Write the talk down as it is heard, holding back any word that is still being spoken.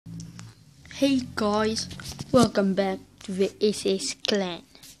Hey guys, welcome back to the SS Clan.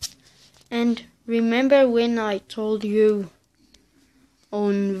 And remember when I told you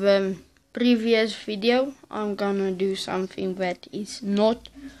on the previous video I'm gonna do something that is not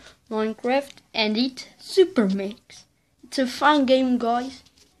Minecraft, and it's Super Mech. It's a fun game, guys.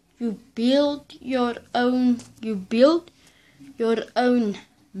 You build your own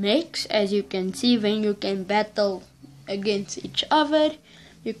mechs, as you can see. Then you can battle against each other.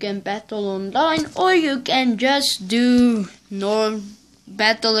 You can battle online, or you can just do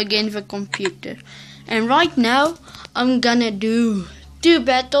battle against the computer. And right now I'm gonna do 2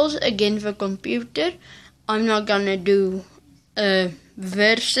 battles against the computer. I'm not gonna do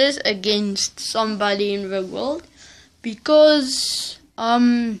versus against somebody in the world because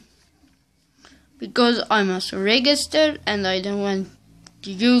I must register, and I don't want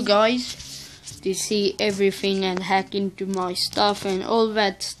you guys to see everything and hack into my stuff and all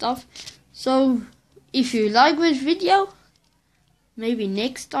that stuff. So if you like this video, maybe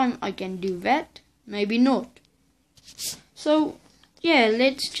next time I can do that, maybe not. So yeah,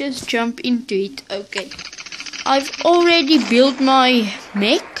 let's just jump into it. Okay, I've already built my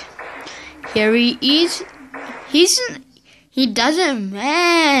mech. Here he is. He doesn't,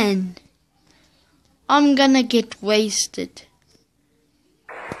 man. I'm gonna get wasted.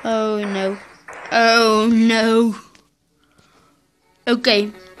 Oh no. Oh no. Okay,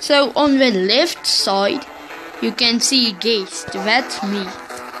 so on the left side you can see a guest. That's me.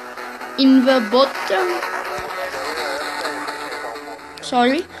 In the bottom,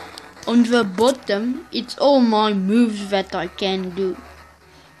 on the bottom it's all my moves that I can do.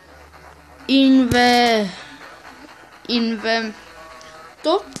 In the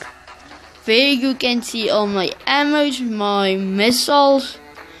top there you can see all my ammos, my missiles,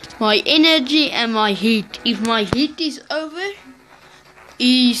 my energy and my heat. If my heat is over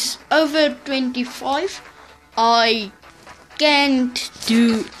 25, I can't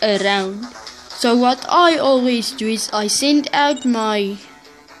do a round. So what I always do is I send out my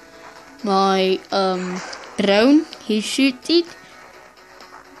drone. He shoots it.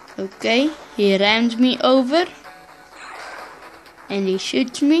 Okay, he rams me over and he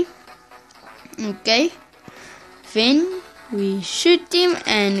shoots me. Okay, then we shoot him,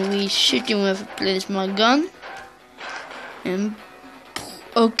 and we shoot him with a plasma gun. And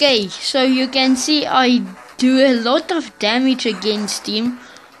okay, so you can see I do a lot of damage against him,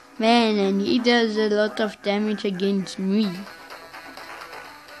 man, and he does a lot of damage against me.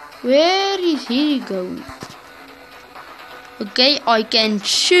 Where is he going? Okay, I can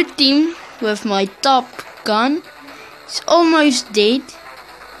shoot him with my top gun. He's almost dead,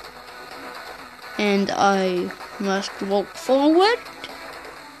 and I must walk forward.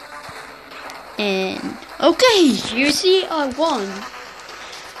 And okay, you see I won.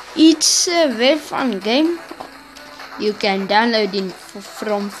 It's a very fun game. You can download it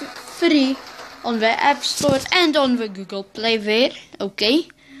from free on the App Store and on the Google Play there. Okay,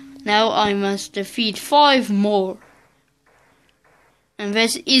 now I must defeat 5 more, and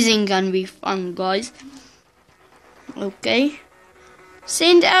this isn't gonna be fun, guys. Okay,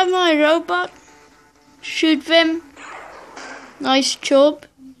 send out my robot. Shoot them. Nice job.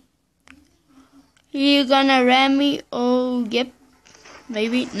 You gonna ram me? Oh, yep.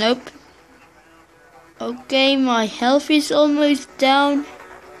 Maybe. Nope. Okay, my health is almost down.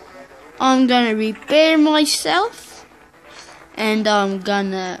 I'm gonna repair myself, and I'm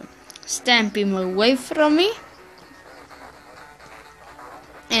gonna stamp him away from me.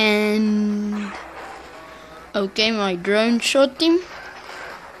 And okay, my drone shot him.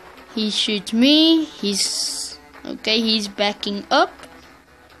 He shoots me. He's backing up.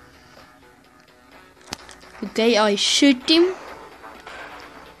 Okay, I shoot him,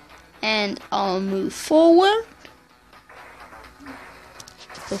 and I'll move forward.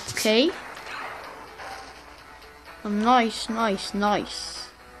 Okay. Nice.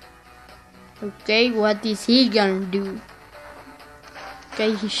 Okay, what is he gonna do?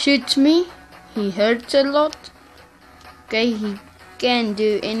 Okay, he shoots me. He hurts a lot. Okay, he can't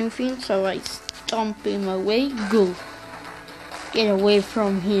do anything, so I stomp him away. Go. Get away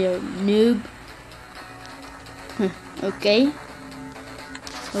from here, noob. Okay,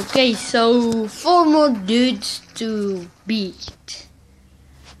 so 4 more dudes to beat.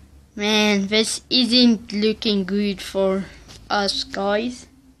 Man, this isn't looking good for us, guys.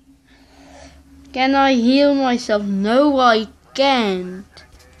 Can I heal myself? No, I can't.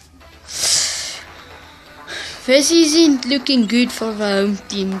 This isn't looking good for the home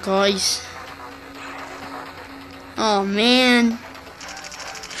team, guys. Oh man.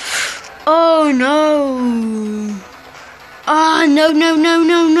 Oh no. Ah, no.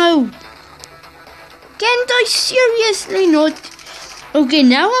 Can't I seriously not? Okay,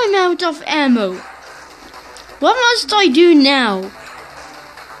 now I'm out of ammo. What must I do now?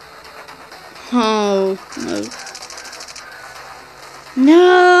 Oh, no.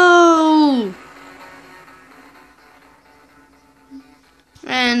 No!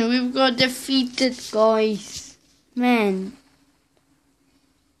 Man, we've got defeated, guys. Man.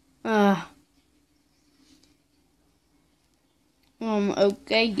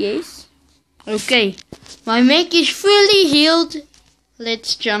 Okay, yes. Okay, my mech is fully healed.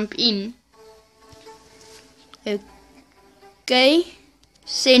 Let's jump in. Okay,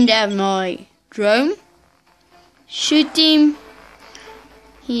 send out my drone. Shoot him.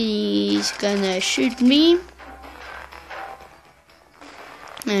 He's gonna shoot me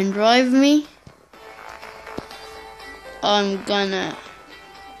and drive me. I'm gonna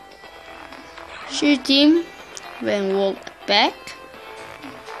shoot him, then walk back.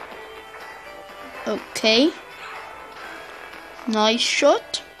 Okay, nice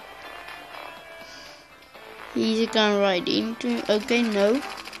shot. He's gonna ride into me. Okay, no.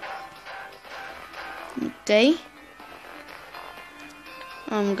 Okay,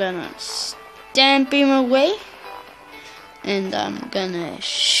 I'm gonna stamp him away and I'm gonna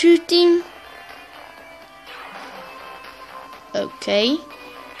shoot him. Okay,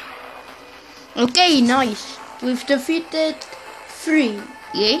 nice. We've defeated 3.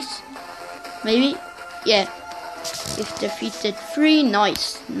 Yes, maybe, yeah. We've defeated 3.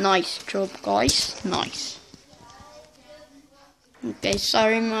 Nice job, guys. Nice. Okay,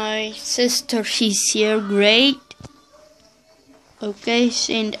 sorry, my sister, she's here. Great. Okay,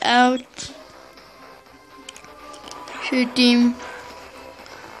 send out. Shoot him.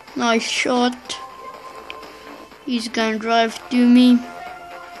 Nice shot. He's gonna drive to me.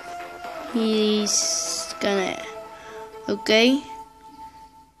 He's gonna... Okay.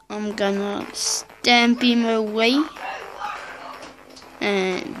 I'm gonna stamp him away.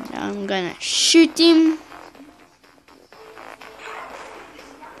 And I'm gonna shoot him.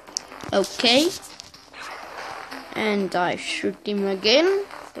 Okay. And I shoot him again.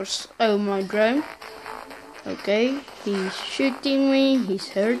 Oh, my drone. Okay, he's shooting me, he's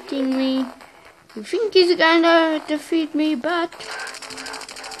hurting me. I think he's gonna defeat me, but...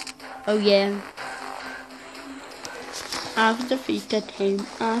 Oh yeah. I've defeated him.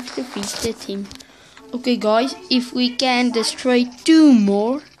 Okay guys, if we can destroy 2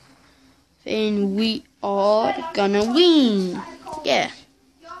 more, then we are gonna win. Yeah.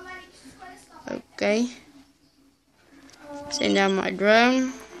 Okay. Send out my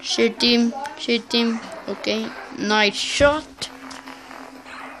drone. Shoot him. Okay, nice shot.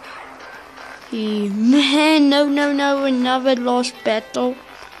 Man, no, another lost battle.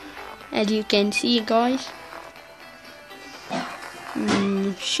 As you can see, guys.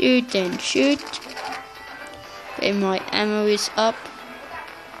 Shoot and shoot. Okay, my ammo is up.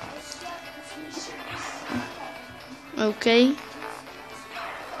 Okay.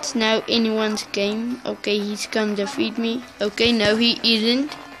 It's now anyone's game. Okay, he's gonna defeat me. Okay, no, he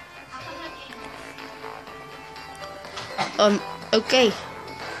isn't. Okay.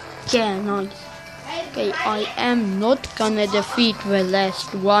 Yeah, nice. Okay, I am not gonna defeat the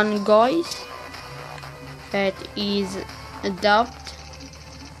last one, guys. That is adopt.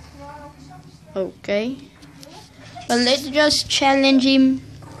 Okay. But let's just challenge him.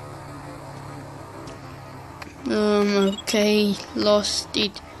 Okay, lost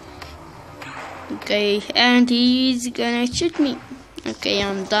it. Okay, and he's gonna shoot me. Okay,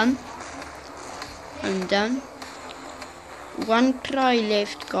 I'm done. One try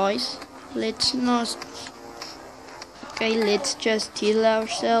left, guys. Let's not. Okay, let's just heal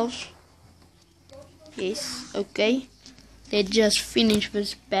ourselves. Yes, okay. Let's just finish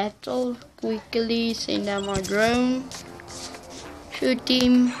this battle quickly. Send out my drone. Shoot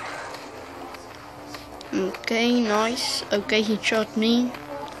him. Okay, nice. Okay, he shot me.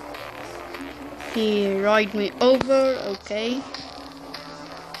 He ride me over. Okay.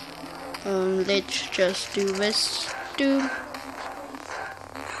 Let's just do this too.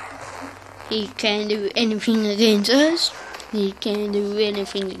 He can't do anything against us.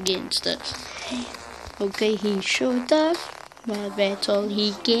 Okay, he shot us, but that's all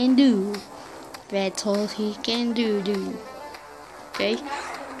he can do. Okay,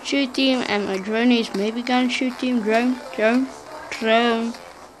 shoot him, and my drone is maybe gonna shoot him. Drone.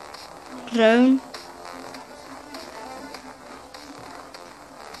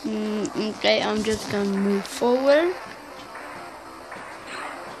 Okay, I'm just gonna move forward.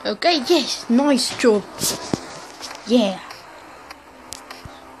 Okay, yes, nice job. Yeah.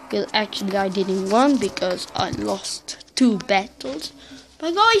 Well, actually, I didn't win because I lost 2 battles.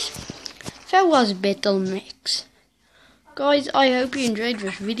 But guys, that was Battle Mech. Guys, I hope you enjoyed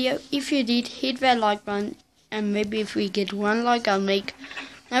this video. If you did, hit that like button, and maybe if we get 1 like, I'll make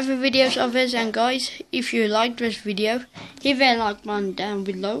other videos of this. And guys, if you liked this video, hit that like button down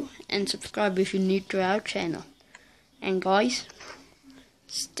below and subscribe if you're new to our channel. And guys,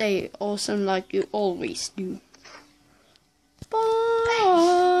 stay awesome like you always do. Bye.